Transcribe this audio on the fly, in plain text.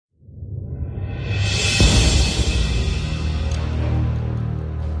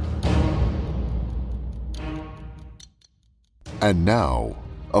And now,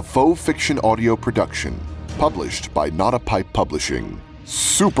 a faux fiction audio production, published by Not a Pipe Publishing.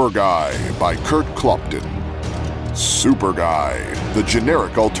 SuperGuy by Kurt Clopton. SuperGuy, the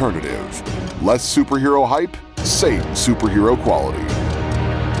generic alternative. Less superhero hype, same superhero quality.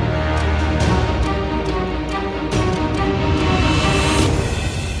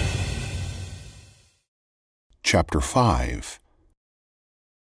 Chapter 5.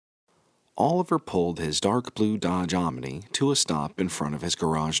 Oliver pulled his dark blue Dodge Omni to a stop in front of his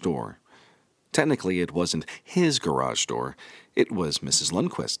garage door. Technically, it wasn't his garage door. It was Mrs.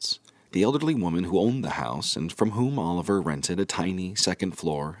 Lundquist's, the elderly woman who owned the house and from whom Oliver rented a tiny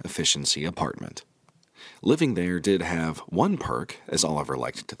second-floor efficiency apartment. Living there did have one perk, as Oliver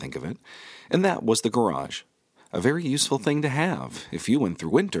liked to think of it, and that was the garage. A very useful thing to have if you went through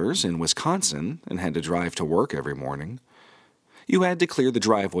winters in Wisconsin and had to drive to work every morning. You had to clear the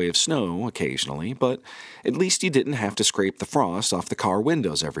driveway of snow occasionally, but at least you didn't have to scrape the frost off the car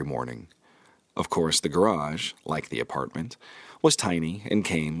windows every morning. Of course, the garage, like the apartment, was tiny and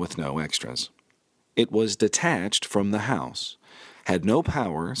came with no extras. It was detached from the house, had no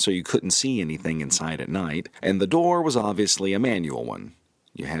power so you couldn't see anything inside at night, and the door was obviously a manual one.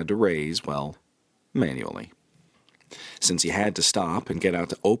 You had to raise, manually. Since he had to stop and get out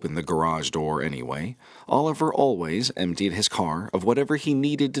to open the garage door anyway, Oliver always emptied his car of whatever he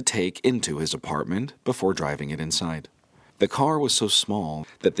needed to take into his apartment before driving it inside. The car was so small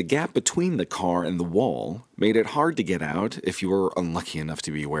that the gap between the car and the wall made it hard to get out if you were unlucky enough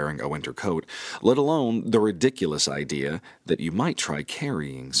to be wearing a winter coat, let alone the ridiculous idea that you might try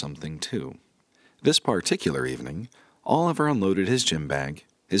carrying something too. This particular evening, Oliver unloaded his gym bag,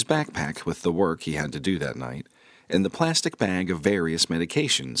 his backpack with the work he had to do that night, and the plastic bag of various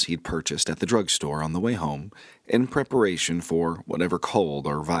medications he'd purchased at the drugstore on the way home in preparation for whatever cold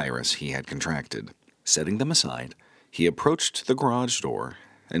or virus he had contracted. Setting them aside, he approached the garage door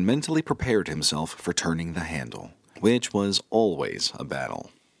and mentally prepared himself for turning the handle, which was always a battle.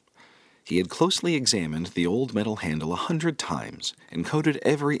 He had closely examined the old metal handle 100 times and coated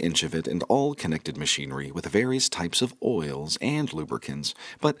every inch of it and all connected machinery with various types of oils and lubricants,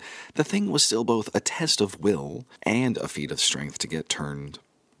 but the thing was still both a test of will and a feat of strength to get turned.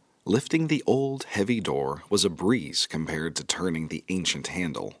 Lifting the old, heavy door was a breeze compared to turning the ancient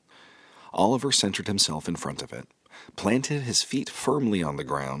handle. Oliver centered himself in front of it, planted his feet firmly on the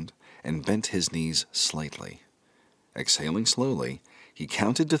ground, and bent his knees slightly. Exhaling slowly, he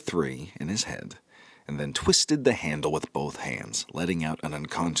counted to 3 in his head, and then twisted the handle with both hands, letting out an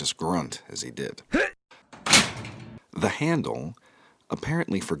unconscious grunt as he did. The handle,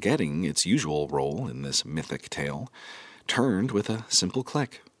 apparently forgetting its usual role in this mythic tale, turned with a simple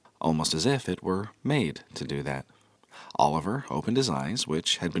click, almost as if it were made to do that. Oliver opened his eyes,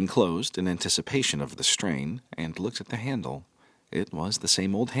 which had been closed in anticipation of the strain, and looked at the handle. It was the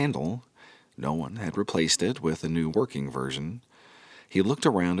same old handle. No one had replaced it with a new working version. He looked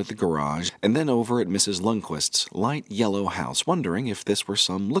around at the garage and then over at Mrs. Lundquist's light yellow house, wondering if this were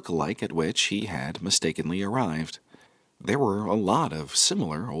some look-alike at which he had mistakenly arrived. There were a lot of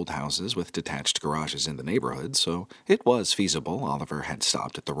similar old houses with detached garages in the neighborhood, so it was feasible Oliver had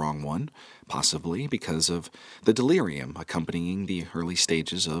stopped at the wrong one, possibly because of the delirium accompanying the early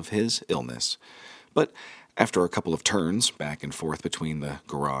stages of his illness. But after a couple of turns back and forth between the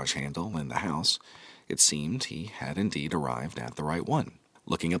garage handle and the house, it seemed he had indeed arrived at the right one.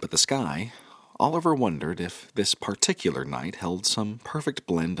 Looking up at the sky, Oliver wondered if this particular night held some perfect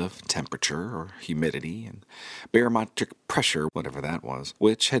blend of temperature or humidity and barometric pressure, whatever that was,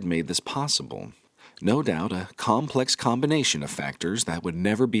 which had made this possible. No doubt a complex combination of factors that would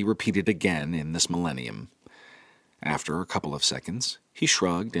never be repeated again in this millennium. After a couple of seconds, he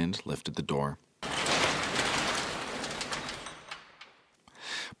shrugged and lifted the door.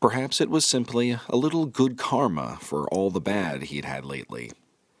 Perhaps it was simply a little good karma for all the bad he'd had lately.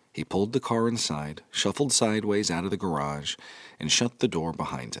 He pulled the car inside, shuffled sideways out of the garage, and shut the door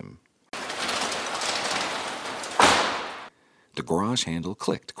behind him. The garage handle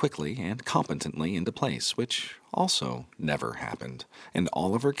clicked quickly and competently into place, which also never happened, and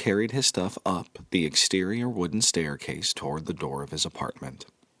Oliver carried his stuff up the exterior wooden staircase toward the door of his apartment.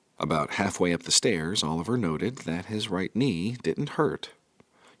 About halfway up the stairs, Oliver noted that his right knee didn't hurt.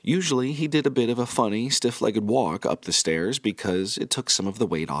 Usually he did a bit of a funny, stiff-legged walk up the stairs because it took some of the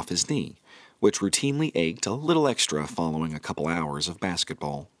weight off his knee, which routinely ached a little extra following a couple hours of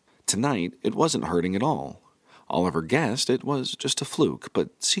basketball. Tonight, it wasn't hurting at all. Oliver guessed it was just a fluke, but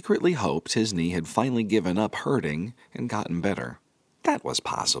secretly hoped his knee had finally given up hurting and gotten better. That was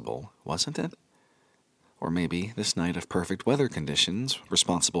possible, wasn't it? Or maybe this night of perfect weather conditions,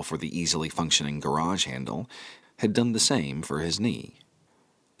 responsible for the easily functioning garage handle, had done the same for his knee.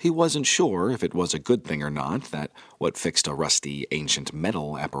 He wasn't sure if it was a good thing or not that what fixed a rusty, ancient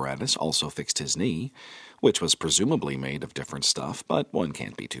metal apparatus also fixed his knee, which was presumably made of different stuff, but one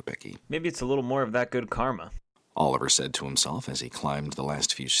can't be too picky. Maybe it's a little more of that good karma. Oliver said to himself as he climbed the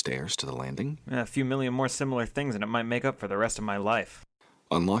last few stairs to the landing. A few million more similar things and it might make up for the rest of my life.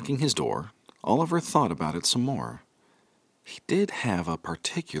 Unlocking his door, Oliver thought about it some more. He did have a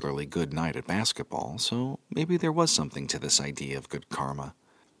particularly good night at basketball, so maybe there was something to this idea of good karma.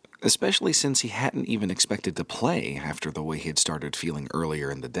 Especially since he hadn't even expected to play after the way he had started feeling earlier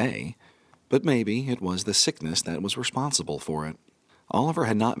in the day. But maybe it was the sickness that was responsible for it. Oliver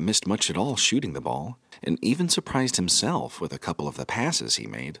had not missed much at all shooting the ball, and even surprised himself with a couple of the passes he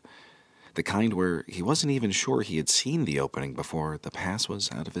made. The kind where he wasn't even sure he had seen the opening before the pass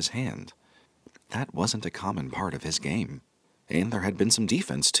was out of his hand. That wasn't a common part of his game. And there had been some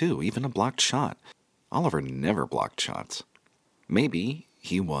defense, too, even a blocked shot. Oliver never blocked shots. Maybe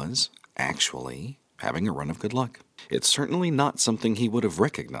he was, actually, having a run of good luck. It's certainly not something he would have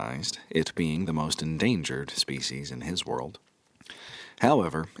recognized, it being the most endangered species in his world.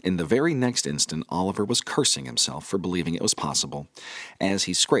 However, in the very next instant, Oliver was cursing himself for believing it was possible, as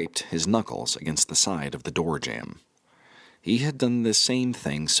he scraped his knuckles against the side of the door jamb. He had done this same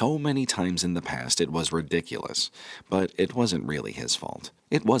thing so many times in the past it was ridiculous, but it wasn't really his fault.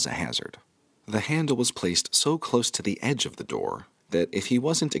 It was a hazard. The handle was placed so close to the edge of the door that if he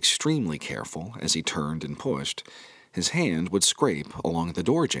wasn't extremely careful as he turned and pushed, his hand would scrape along the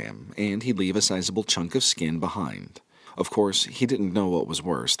door jamb, and he'd leave a sizable chunk of skin behind. Of course, he didn't know what was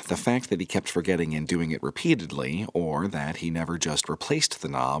worse, the fact that he kept forgetting and doing it repeatedly, or that he never just replaced the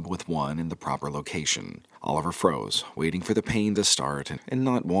knob with one in the proper location. Oliver froze, waiting for the pain to start, and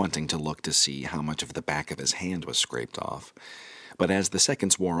not wanting to look to see how much of the back of his hand was scraped off. But as the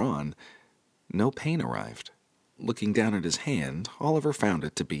seconds wore on, no pain arrived. Looking down at his hand, Oliver found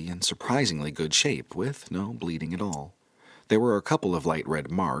it to be in surprisingly good shape, with no bleeding at all. There were a couple of light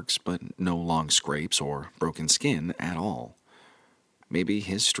red marks, but no long scrapes or broken skin at all. Maybe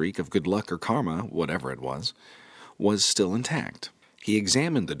his streak of good luck or karma, whatever it was still intact. He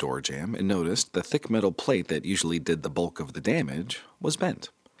examined the door jamb and noticed the thick metal plate that usually did the bulk of the damage was bent.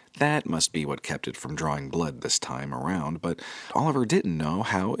 That must be what kept it from drawing blood this time around, but Oliver didn't know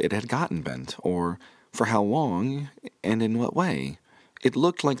how it had gotten bent, or for how long, and in what way. It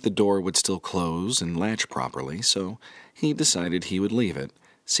looked like the door would still close and latch properly, so he decided he would leave it,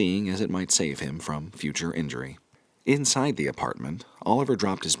 seeing as it might save him from future injury. Inside the apartment, Oliver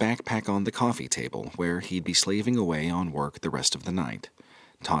dropped his backpack on the coffee table, where he'd be slaving away on work the rest of the night,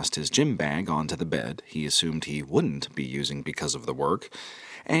 tossed his gym bag onto the bed he assumed he wouldn't be using because of the work,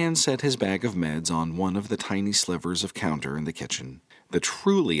 and set his bag of meds on one of the tiny slivers of counter in the kitchen. The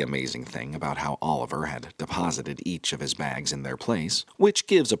truly amazing thing about how Oliver had deposited each of his bags in their place, which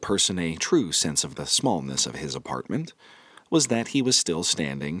gives a person a true sense of the smallness of his apartment, was that he was still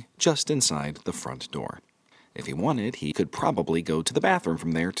standing just inside the front door. If he wanted, he could probably go to the bathroom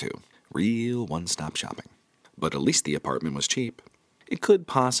from there too. Real one-stop shopping. But at least the apartment was cheap. It could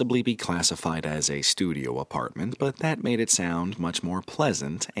possibly be classified as a studio apartment, but that made it sound much more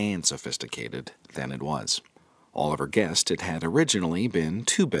pleasant and sophisticated than it was. Oliver guessed it had originally been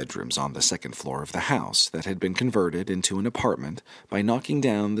 2 bedrooms on the second floor of the house that had been converted into an apartment by knocking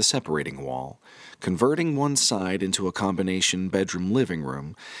down the separating wall, converting one side into a combination bedroom-living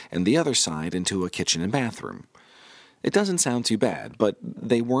room, and the other side into a kitchen and bathroom. It doesn't sound too bad, but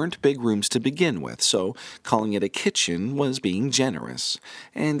they weren't big rooms to begin with, so calling it a kitchen was being generous,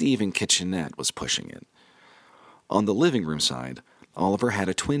 and even kitchenette was pushing it. On the living room side, Oliver had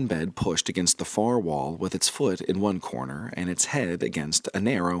a twin bed pushed against the far wall with its foot in one corner and its head against a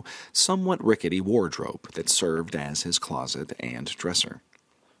narrow, somewhat rickety wardrobe that served as his closet and dresser.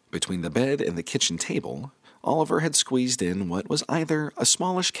 Between the bed and the kitchen table, Oliver had squeezed in what was either a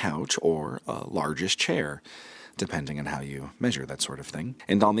smallish couch or a largish chair, depending on how you measure that sort of thing,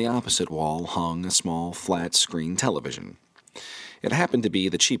 and on the opposite wall hung a small flat-screen television. It happened to be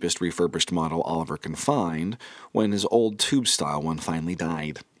the cheapest refurbished model Oliver could find when his old tube-style one finally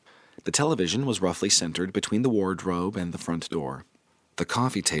died. The television was roughly centered between the wardrobe and the front door. The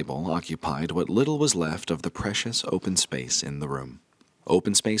coffee table occupied what little was left of the precious open space in the room.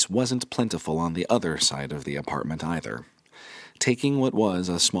 Open space wasn't plentiful on the other side of the apartment either. Taking what was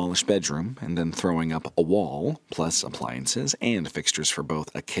a smallish bedroom and then throwing up a wall, plus appliances and fixtures for both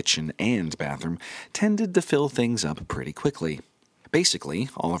a kitchen and bathroom, tended to fill things up pretty quickly. Basically,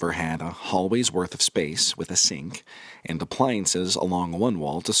 Oliver had a hallway's worth of space with a sink and appliances along one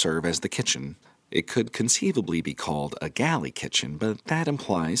wall to serve as the kitchen, It could conceivably be called a galley kitchen, but that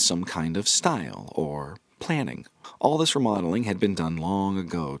implies some kind of style or planning. All this remodeling had been done long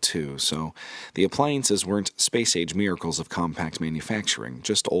ago, too, so the appliances weren't space-age miracles of compact manufacturing,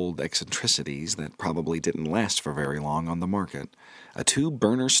 just old eccentricities that probably didn't last for very long on the market. A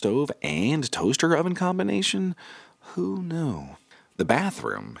 2-burner stove and toaster oven combination? Who knew? The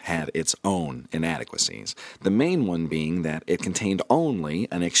bathroom had its own inadequacies, the main one being that it contained only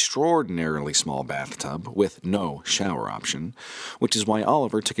an extraordinarily small bathtub with no shower option, which is why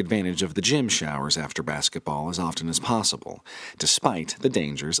Oliver took advantage of the gym showers after basketball as often as possible, despite the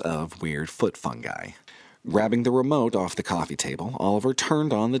dangers of weird foot fungi. Grabbing the remote off the coffee table, Oliver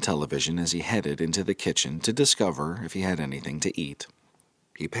turned on the television as he headed into the kitchen to discover if he had anything to eat.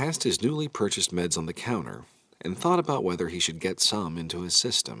 He passed his newly purchased meds on the counter and thought about whether he should get some into his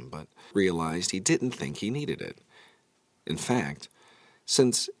system, but realized he didn't think he needed it. In fact,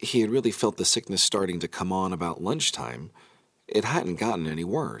 since he had really felt the sickness starting to come on about lunchtime, it hadn't gotten any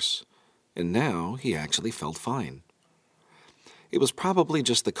worse, and now he actually felt fine. It was probably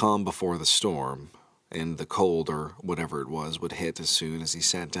just the calm before the storm, and the cold or whatever it was would hit as soon as he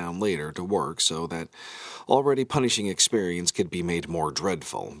sat down later to work so that already punishing experience could be made more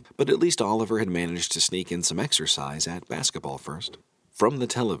dreadful. But at least Oliver had managed to sneak in some exercise at basketball first. From the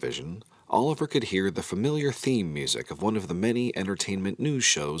television, Oliver could hear the familiar theme music of one of the many entertainment news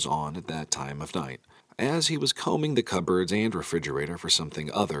shows on at that time of night. As he was combing the cupboards and refrigerator for something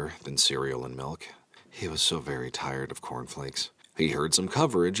other than cereal and milk, he was so very tired of cornflakes. He heard some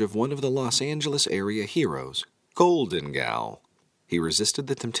coverage of one of the Los Angeles area heroes, Golden Gal. He resisted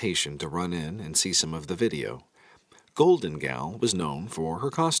the temptation to run in and see some of the video. Golden Gal was known for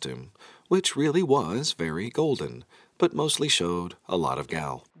her costume, which really was very golden, but mostly showed a lot of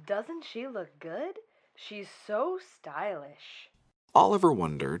gal. Doesn't she look good? She's so stylish. Oliver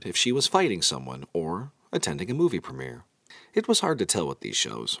wondered if she was fighting someone or attending a movie premiere. It was hard to tell with these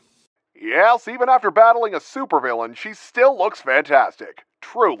shows. Yes, even after battling a supervillain, she still looks fantastic.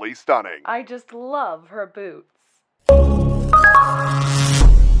 Truly stunning. I just love her boots.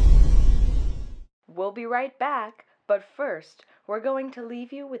 We'll be right back, but first, we're going to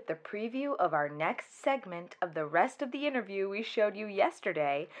leave you with the preview of our next segment of the rest of the interview we showed you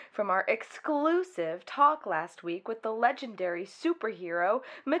yesterday from our exclusive talk last week with the legendary superhero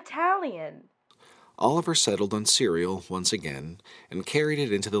Metallion. Oliver settled on cereal once again and carried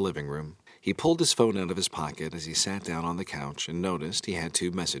it into the living room. He pulled his phone out of his pocket as he sat down on the couch and noticed he had 2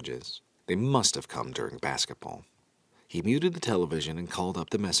 messages. They must have come during basketball. He muted the television and called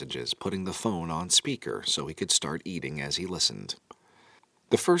up the messages, putting the phone on speaker so he could start eating as he listened.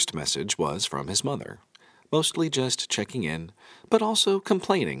 The first message was from his mother, mostly just checking in, but also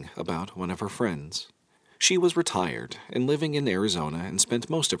complaining about one of her friends. She was retired and living in Arizona and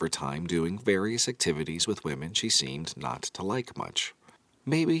spent most of her time doing various activities with women she seemed not to like much.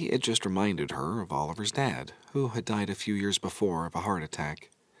 Maybe it just reminded her of Oliver's dad, who had died a few years before of a heart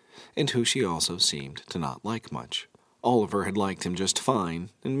attack, and who she also seemed to not like much. Oliver had liked him just fine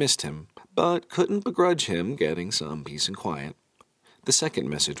and missed him, but couldn't begrudge him getting some peace and quiet. The second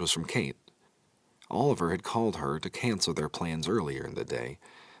message was from Kate. Oliver had called her to cancel their plans earlier in the day,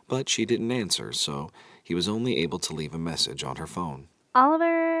 but she didn't answer, so he was only able to leave a message on her phone.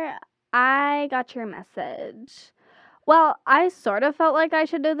 Oliver, I got your message. Well, I sort of felt like I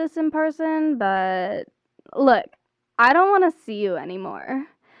should do this in person, but look, I don't want to see you anymore.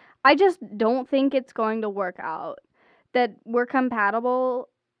 I just don't think it's going to work out, that we're compatible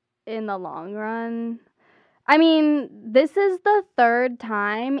in the long run. I mean, this is the 3rd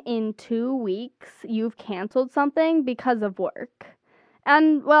time in 2 weeks you've canceled something because of work.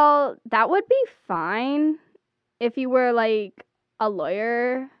 And, well, that would be fine if you were, like, a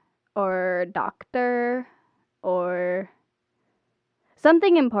lawyer or doctor or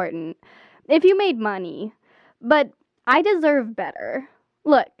something important. If you made money. But I deserve better.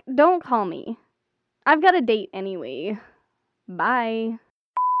 Look, don't call me. I've got a date anyway. Bye.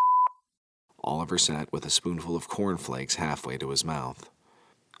 Oliver sat with a spoonful of cornflakes halfway to his mouth.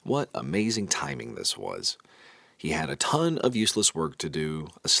 What amazing timing this was. He had a ton of useless work to do,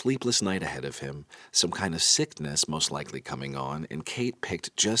 a sleepless night ahead of him, some kind of sickness most likely coming on, and Kate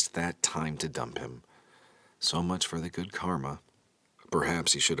picked just that time to dump him. So much for the good karma.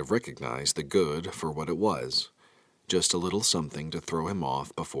 Perhaps he should have recognized the good for what it was. Just a little something to throw him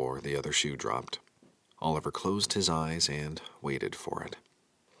off before the other shoe dropped. Oliver closed his eyes and waited for it.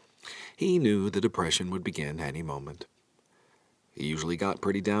 He knew the depression would begin any moment. He usually got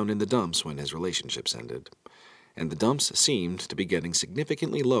pretty down in the dumps when his relationships ended, and the dumps seemed to be getting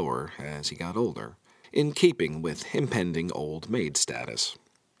significantly lower as he got older, in keeping with impending old maid status.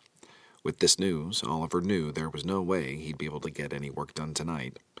 With this news, Oliver knew there was no way he'd be able to get any work done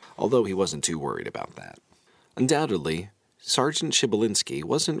tonight, although he wasn't too worried about that. Undoubtedly, Sergeant Shibelinski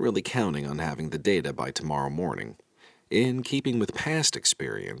wasn't really counting on having the data by tomorrow morning. In keeping with past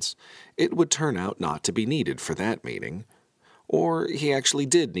experience, it would turn out not to be needed for that meeting. Or he actually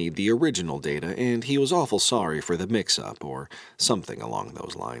did need the original data, and he was awful sorry for the mix-up, or something along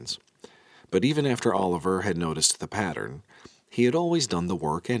those lines. But even after Oliver had noticed the pattern, he had always done the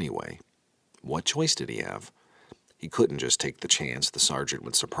work anyway. What choice did he have? He couldn't just take the chance the sergeant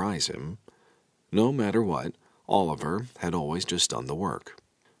would surprise him. No matter what, Oliver had always just done the work.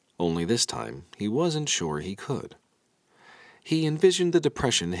 Only this time, he wasn't sure he could. He envisioned the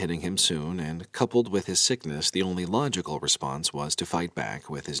depression hitting him soon, and coupled with his sickness, the only logical response was to fight back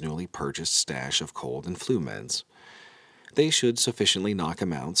with his newly purchased stash of cold and flu meds. They should sufficiently knock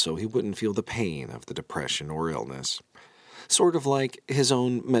him out so he wouldn't feel the pain of the depression or illness. Sort of like his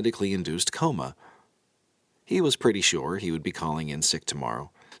own medically induced coma. He was pretty sure he would be calling in sick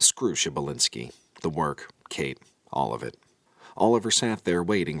tomorrow. Screw Shibelinski, the work, Kate, all of it. Oliver sat there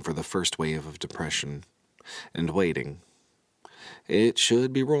waiting for the first wave of depression. And waiting. It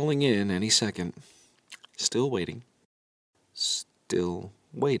should be rolling in any second. Still waiting. Still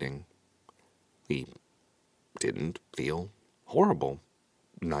waiting. He didn't feel horrible,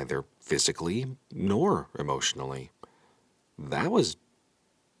 neither physically nor emotionally. That was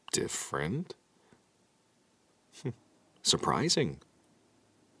different. Surprising.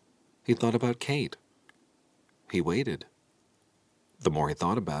 He thought about Kate. He waited. The more he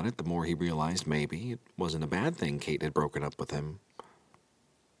thought about it, the more he realized maybe it wasn't a bad thing Kate had broken up with him.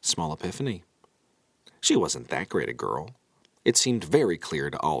 Small epiphany. She wasn't that great a girl. It seemed very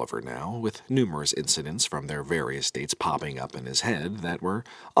clear to Oliver now, with numerous incidents from their various dates popping up in his head that were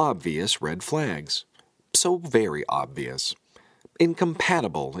obvious red flags. So very obvious.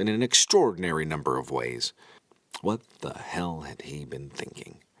 Incompatible in an extraordinary number of ways. What the hell had he been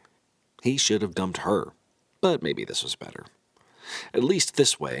thinking? He should have dumped her, but maybe this was better. At least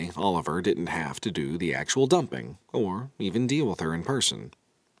this way, Oliver didn't have to do the actual dumping, or even deal with her in person.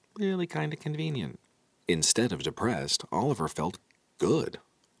 Really kind of convenient. Instead of depressed, Oliver felt good.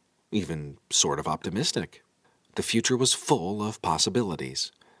 Even sort of optimistic. The future was full of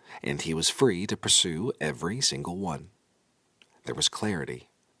possibilities, and he was free to pursue every single one. There was clarity.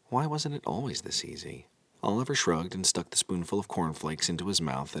 Why wasn't it always this easy? Oliver shrugged and stuck the spoonful of cornflakes into his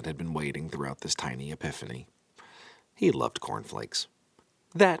mouth that had been waiting throughout this tiny epiphany. He loved cornflakes.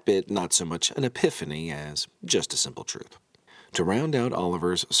 That bit not so much an epiphany as just a simple truth. To round out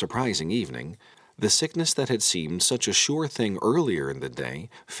Oliver's surprising evening, the sickness that had seemed such a sure thing earlier in the day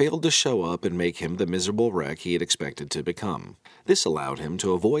failed to show up and make him the miserable wreck he had expected to become. This allowed him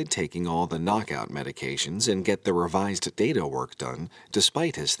to avoid taking all the knockout medications and get the revised data work done,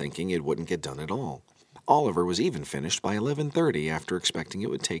 despite his thinking it wouldn't get done at all. Oliver was even finished by 11:30 after expecting it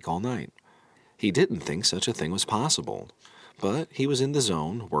would take all night. He didn't think such a thing was possible, but he was in the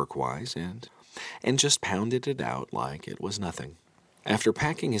zone, work-wise, and just pounded it out like it was nothing. After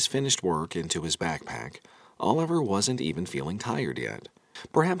packing his finished work into his backpack, Oliver wasn't even feeling tired yet,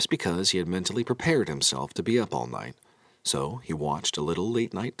 perhaps because he had mentally prepared himself to be up all night. So he watched a little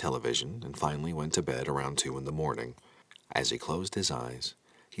late-night television and finally went to bed around 2 a.m. As he closed his eyes,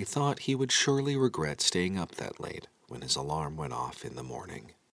 he thought he would surely regret staying up that late when his alarm went off in the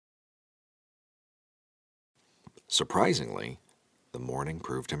morning. Surprisingly, the morning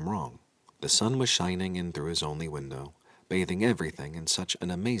proved him wrong. The sun was shining in through his only window, bathing everything in such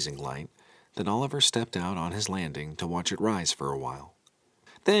an amazing light that Oliver stepped out on his landing to watch it rise for a while.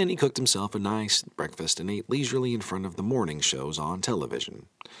 Then he cooked himself a nice breakfast and ate leisurely in front of the morning shows on television,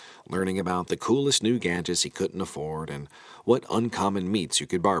 learning about the coolest new gadgets he couldn't afford and what uncommon meats you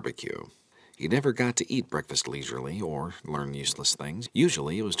could barbecue. He never got to eat breakfast leisurely or learn useless things.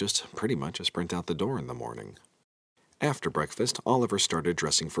 Usually it was just pretty much a sprint out the door in the morning. After breakfast, Oliver started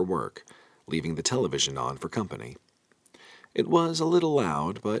dressing for work, leaving the television on for company. It was a little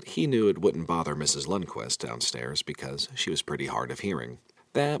loud, but he knew it wouldn't bother Mrs. Lundquist downstairs because she was pretty hard of hearing.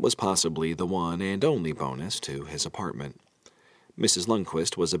 That was possibly the one and only bonus to his apartment. Mrs.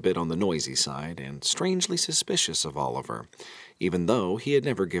 Lundquist was a bit on the noisy side and strangely suspicious of Oliver, even though he had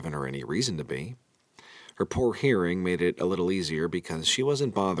never given her any reason to be. Her poor hearing made it a little easier because she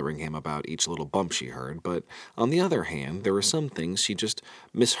wasn't bothering him about each little bump she heard, but on the other hand, there were some things she just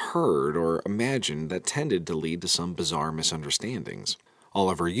misheard or imagined that tended to lead to some bizarre misunderstandings.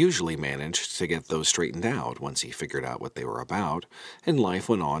 Oliver usually managed to get those straightened out once he figured out what they were about, and life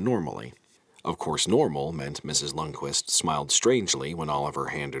went on normally. Of course, normal meant Mrs. Lundquist smiled strangely when Oliver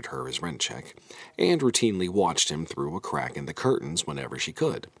handed her his rent check, and routinely watched him through a crack in the curtains whenever she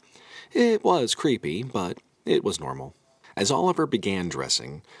could. It was creepy, but it was normal. As Oliver began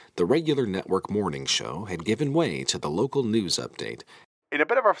dressing, the regular network morning show had given way to the local news update. In a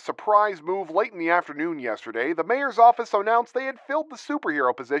bit of a surprise move late in the afternoon yesterday, the mayor's office announced they had filled the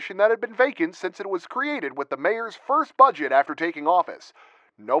superhero position that had been vacant since it was created with the mayor's first budget after taking office.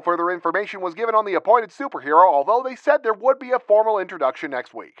 No further information was given on the appointed superhero, although they said there would be a formal introduction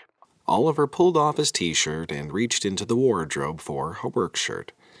next week. Oliver pulled off his t-shirt and reached into the wardrobe for a work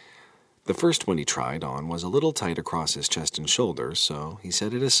shirt. The first one he tried on was a little tight across his chest and shoulders, so he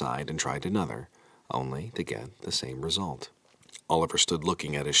set it aside and tried another, only to get the same result. Oliver stood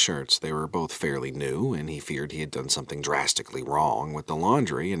looking at his shirts. They were both fairly new, and he feared he had done something drastically wrong with the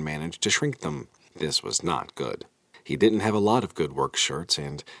laundry and managed to shrink them. This was not good. He didn't have a lot of good work shirts,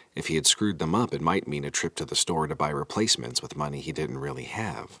 and if he had screwed them up, it might mean a trip to the store to buy replacements with money he didn't really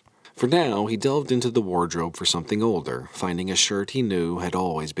have. For now, he delved into the wardrobe for something older, finding a shirt he knew had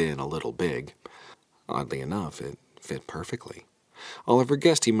always been a little big. Oddly enough, it fit perfectly. Oliver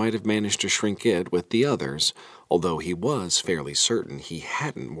guessed he might have managed to shrink it with the others, although he was fairly certain he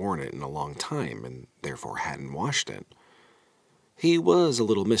hadn't worn it in a long time and therefore hadn't washed it. He was a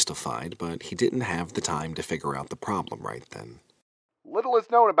little mystified, but he didn't have the time to figure out the problem right then. Little is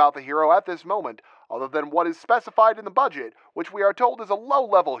known about the hero at this moment, other than what is specified in the budget, which we are told is a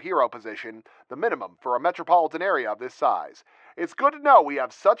low-level hero position, the minimum for a metropolitan area of this size. It's good to know we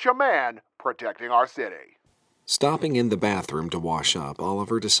have such a man protecting our city. Stopping in the bathroom to wash up,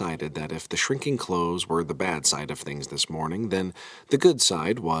 Oliver decided that if the shrinking clothes were the bad side of things this morning, then the good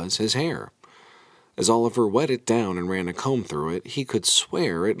side was his hair. As Oliver wet it down and ran a comb through it, he could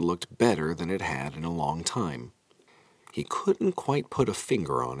swear it looked better than it had in a long time. He couldn't quite put a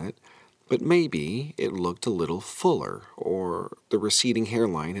finger on it, but maybe it looked a little fuller, or the receding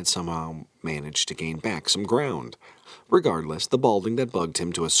hairline had somehow managed to gain back some ground. Regardless, the balding that bugged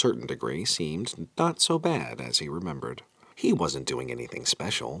him to a certain degree seemed not so bad as he remembered. He wasn't doing anything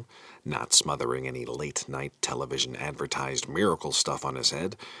special, not smothering any late-night television advertised miracle stuff on his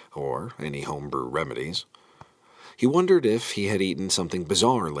head, or any homebrew remedies. He wondered if he had eaten something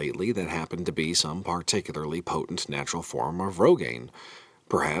bizarre lately that happened to be some particularly potent natural form of Rogaine.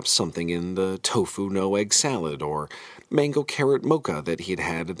 Perhaps something in the tofu no-egg salad or mango carrot mocha that he'd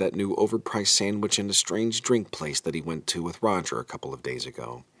had at that new overpriced sandwich and a strange drink place that he went to with Roger a couple of days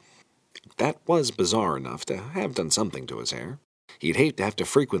ago. That was bizarre enough to have done something to his hair. He'd hate to have to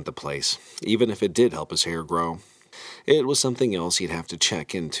frequent the place, even if it did help his hair grow. It was something else he'd have to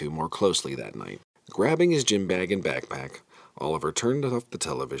check into more closely that night. Grabbing his gym bag and backpack, Oliver turned off the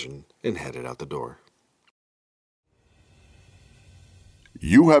television and headed out the door.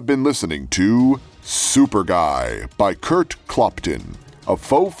 You have been listening to SuperGuy by Kurt Clopton, a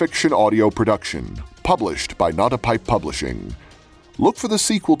faux fiction audio production, published by Not a Pipe Publishing. Look for the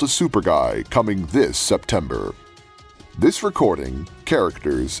sequel to SuperGuy coming this September. This recording,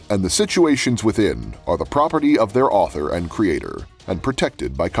 characters, and the situations within are the property of their author and creator, and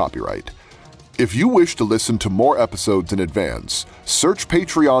protected by copyright. If you wish to listen to more episodes in advance, search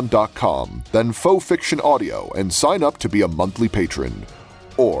patreon.com, then Faux Fiction Audio, and sign up to be a monthly patron.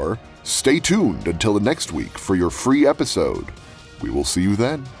 Or stay tuned until the next week for your free episode. We will see you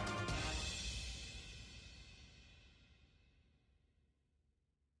then.